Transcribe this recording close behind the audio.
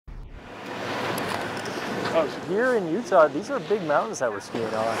Oh, here in Utah, these are big mountains that we're skiing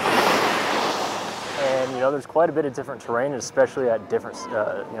on. And, there's quite a bit of different terrain, especially at different,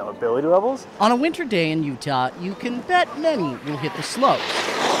 ability levels. On a winter day in Utah, you can bet many will hit the slopes.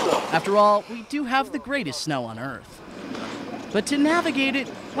 After all, we do have the greatest snow on Earth. But to navigate it,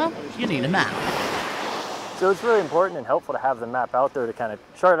 well, you need a map. So it's really important and helpful to have the map out there to kind of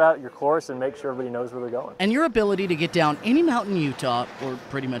chart out your course and make sure everybody knows where they're going. And your ability to get down any mountain in Utah, or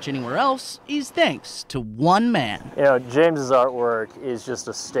pretty much anywhere else, is thanks to one man. James's artwork is just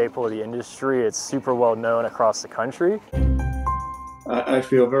a staple of the industry. It's super well known across the country. I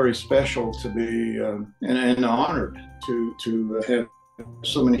feel very special to be and honored to have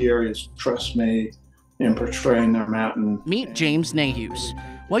so many areas trust me in portraying their mountain. Meet James Nahus.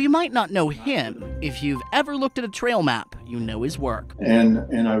 While you might not know him, if you've ever looked at a trail map, you know his work.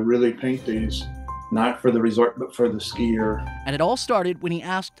 And I really paint these, not for the resort, but for the skier. And it all started when he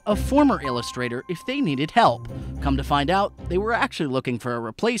asked a former illustrator if they needed help. Come to find out, they were actually looking for a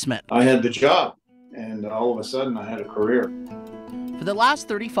replacement. I had the job, and all of a sudden I had a career. For the last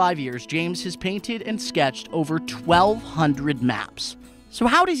 35 years, James has painted and sketched over 1,200 maps. So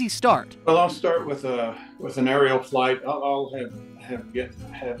how does he start? Well, I'll start with an aerial flight. I'll have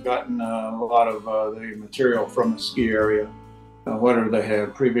gotten a lot of the material from the ski area. Whether they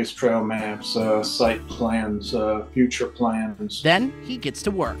have previous trail maps, site plans, future plans. Then he gets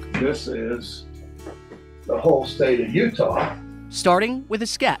to work. This is the whole state of Utah. Starting with a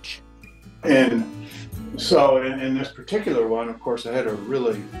sketch. And so in this particular one, of course, I had a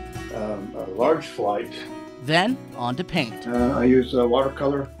really a large flight. Then on to paint. I use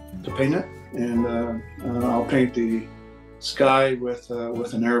watercolor to paint it, and I'll paint the sky with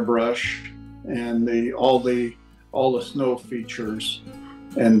an airbrush and all the snow features,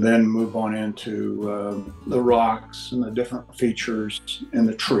 and then move on into the rocks and the different features and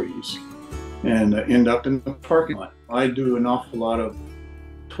the trees, and end up in the parking lot. I do an awful lot of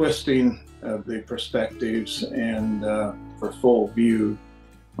twisting of the perspectives and for full view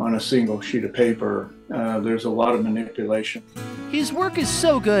on a single sheet of paper. There's a lot of manipulation. His work is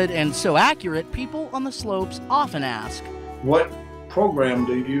so good and so accurate, people on the slopes often ask, what program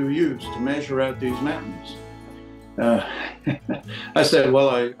do you use to measure out these mountains? I said, well,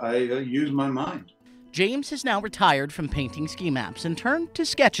 I use my mind. James has now retired from painting ski maps and turned to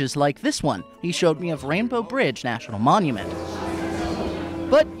sketches like this one he showed me of Rainbow Bridge National Monument.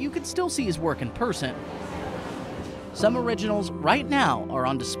 But you can still see his work in person. Some originals right now are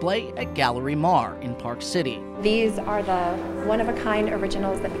on display at Gallery Mar in Park City. These are the one-of-a-kind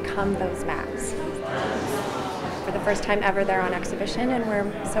originals that become those maps. For the first time ever, they're on exhibition, and we're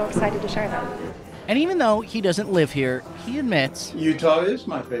so excited to share them. And even though he doesn't live here, he admits Utah is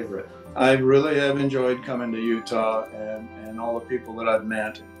my favorite. I really have enjoyed coming to Utah and all the people that I've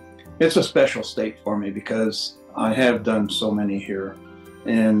met. It's a special state for me because I have done so many here.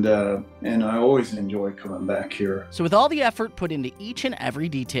 And I always enjoy coming back here. So with all the effort put into each and every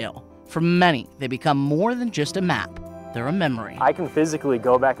detail, for many, they become more than just a map. They're a memory. I can physically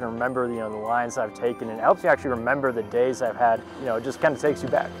go back and remember, the lines I've taken, and it helps you actually remember the days I've had. It just kind of takes you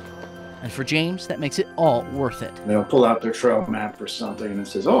back. And for James, that makes it all worth it. They'll pull out their trail map or something and it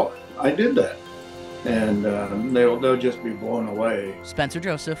says, oh, I did that. And they'll just be blown away. Spencer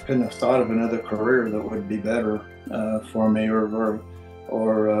Joseph. Couldn't have thought of another career that would be better for me or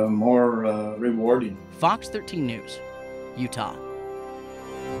more rewarding. Fox 13 News, Utah.